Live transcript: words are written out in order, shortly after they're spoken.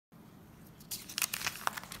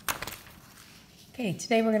Okay,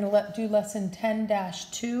 today we're going to do lesson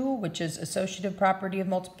 10-2, which is associative property of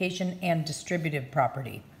multiplication and distributive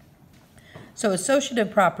property. So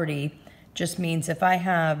associative property just means if I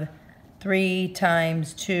have 3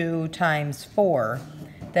 times 2 times 4,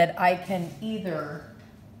 that I can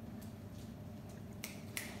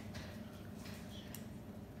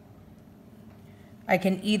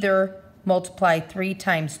either multiply 3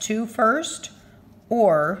 times 2 first,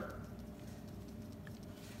 or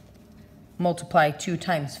multiply 2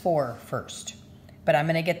 times 4 first. But I'm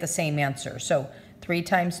going to get the same answer. So 3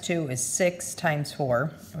 times 2 is 6 times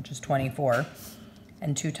 4, which is 24.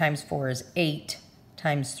 And 2 times 4 is 8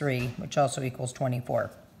 times 3, which also equals 24.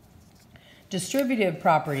 Distributive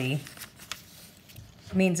property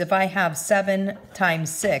means if I have 7 times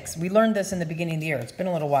 6, we learned this in the beginning of the year, it's been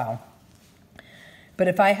a little while. But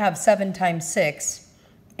if I have 7 times 6,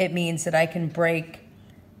 it means that I can break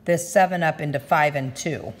this 7 up into 5 and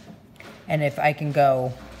 2. And if I can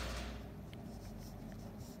go,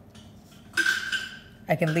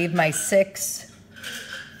 I can leave my 6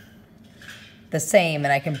 the same,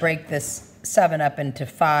 and I can break this 7 up into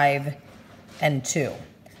 5 and 2.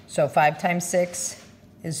 So 5 times 6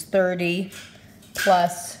 is 30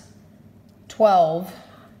 plus 12,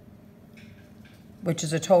 which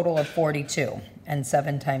is a total of 42. And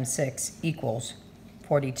 7 times 6 equals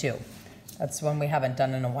 42. That's one we haven't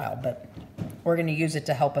done in a while, but we're going to use it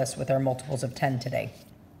to help us with our multiples of 10 today.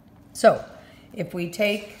 So if we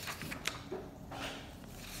take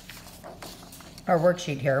our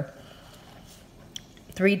worksheet here,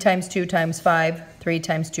 3 times 2 times 5, 3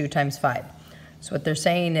 times 2 times 5. So what they're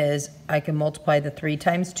saying is I can multiply the 3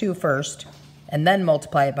 times 2 first and then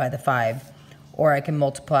multiply it by the 5, or I can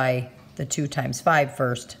multiply the 2 times 5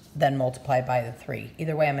 first, then multiply by the 3.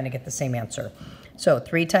 Either way, I'm going to get the same answer. So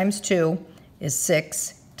 3 times 2 is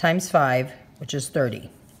 6 times 5, which is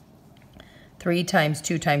 30. 3 times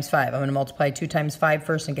 2 times 5. I'm going to multiply 2 times 5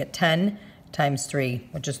 first and get 10 times 3,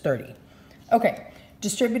 which is 30. Okay,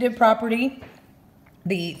 distributive property.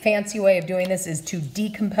 The fancy way of doing this is to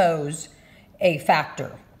decompose a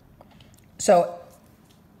factor. So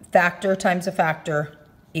factor times a factor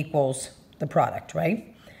equals the product,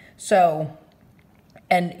 right? So,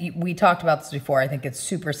 and we talked about this before, I think it's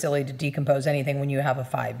super silly to decompose anything when you have a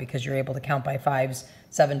 5 because you're able to count by 5s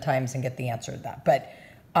 7 times and get the answer to that. But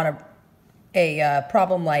on a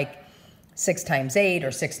problem like 6 times 8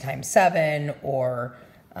 or 6 times 7 or,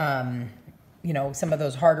 you know, some of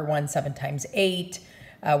those harder ones, 7 times 8,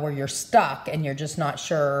 where you're stuck and you're just not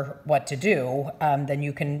sure what to do, then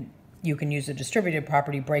you can use a distributive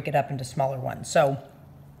property, break it up into smaller ones. So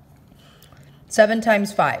 7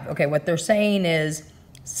 times 5. Okay, what they're saying is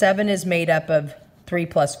 7 is made up of 3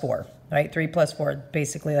 plus 4, right? 3 plus 4,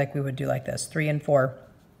 basically like we would do like this. 3 and 4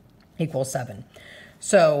 equals 7.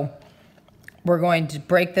 So we're going to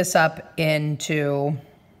break this up into,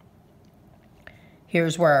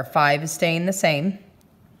 here's where our 5 is staying the same,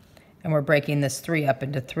 and we're breaking this 3 up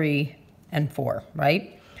into 3 and 4,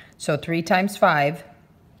 right? So 3 times 5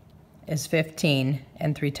 is 15,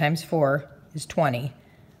 and 3 times 4 is 20,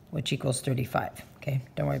 which equals 35. Okay,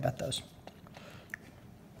 don't worry about those.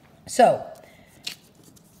 So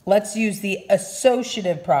let's use the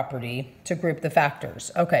associative property to group the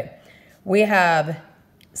factors. Okay, we have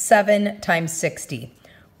 7 times 60.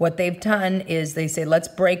 What they've done is they say, let's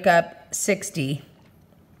break up 60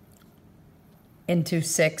 into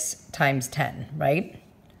 6 times 10, right?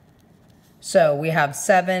 So we have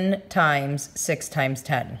 7 times 6 times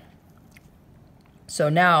 10. So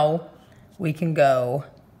now we can go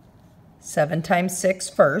 7 times 6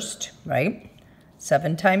 first, right?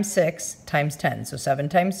 7 times 6 times 10. So 7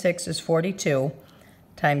 times 6 is 42,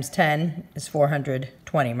 times 10 is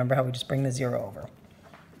 420. Remember how we just bring the 0 over.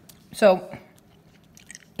 So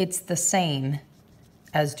it's the same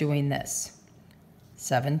as doing this.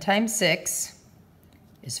 7 times 6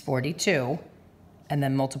 is 42, and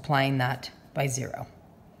then multiplying that by 0.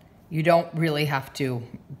 You don't really have to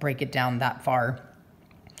break it down that far,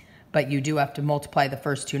 but you do have to multiply the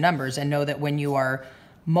first two numbers and know that when you are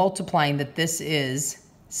multiplying that this is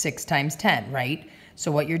 6 times 10, right?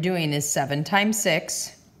 So what you're doing is 7 times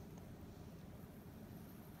 6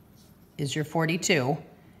 is your 42,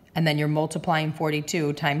 and then you're multiplying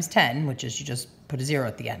 42 times 10, which is you just put a 0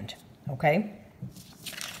 at the end, okay?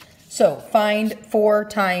 So find 4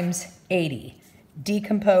 times 80.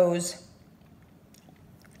 Decompose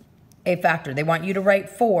a factor. They want you to write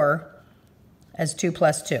 4 as 2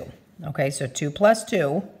 plus 2. Okay, so 2 plus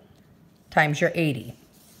 2 times your 80.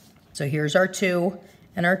 So here's our 2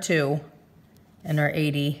 and our 2 and our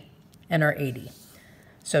 80 and our 80.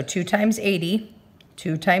 So 2 times 80,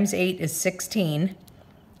 2 times 8 is 16,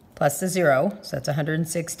 plus the 0, so that's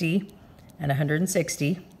 160 and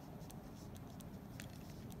 160.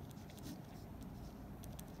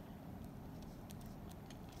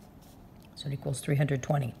 So it equals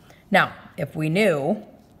 320. Now, if we knew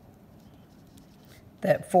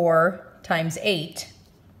that 4 times 8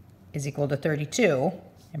 is equal to 32,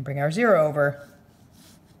 and bring our 0 over,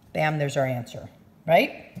 bam, there's our answer,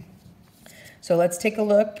 right? So let's take a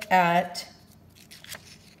look at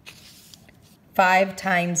 5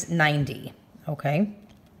 times 90, okay?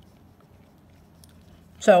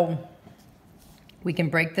 So we can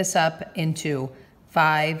break this up into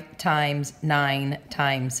 5 times 9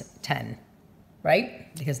 times 10,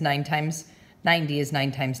 right? Because 9 times 90 is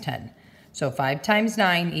 9 times 10. So 5 times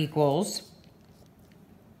 9 equals,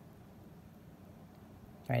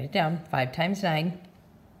 write it down, 5 times 9,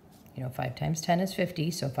 5 times 10 is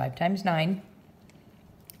 50, so 5 times 9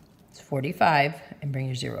 is 45, and bring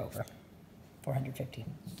your 0 over, 450.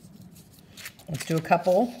 Let's do a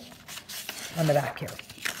couple on the back here.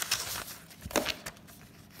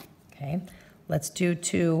 Okay, let's do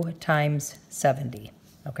 2 times 70.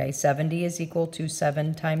 Okay, 70 is equal to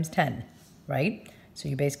 7 times 10, right? So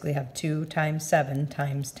you basically have 2 times 7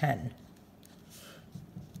 times 10.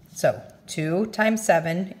 So 2 times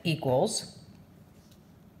 7 equals,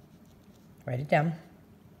 write it down,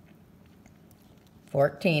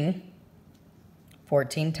 14.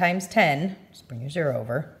 14 times 10, just bring your 0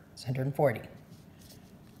 over, it's 140.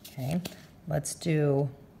 Okay, let's do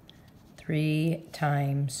 3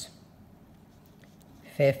 times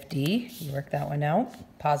 50. You work that one out.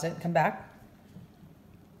 Pause it, come back.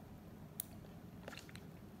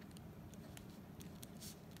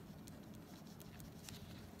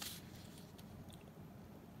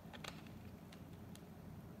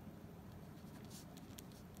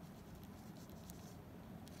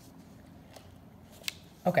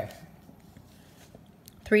 Okay,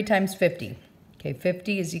 3 times 50. Okay,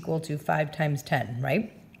 50 is equal to 5 times 10,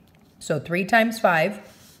 right? So 3 times 5,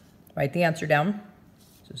 write the answer down.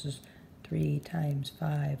 So this is 3 times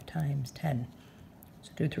 5 times 10.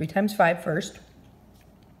 So do 3 times 5 first. It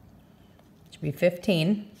should be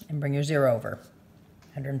 15, and bring your 0 over,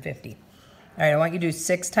 150. All right, I want you to do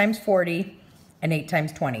 6 times 40 and 8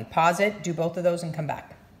 times 20. Pause it, do both of those, and come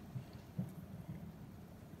back.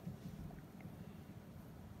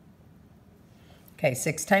 Okay,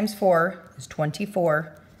 6 times 4 is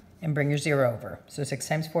 24, and bring your 0 over. So 6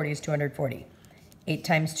 times 40 is 240. 8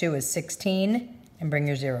 times 2 is 16, and bring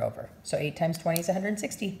your 0 over. So 8 times 20 is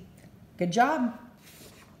 160. Good job.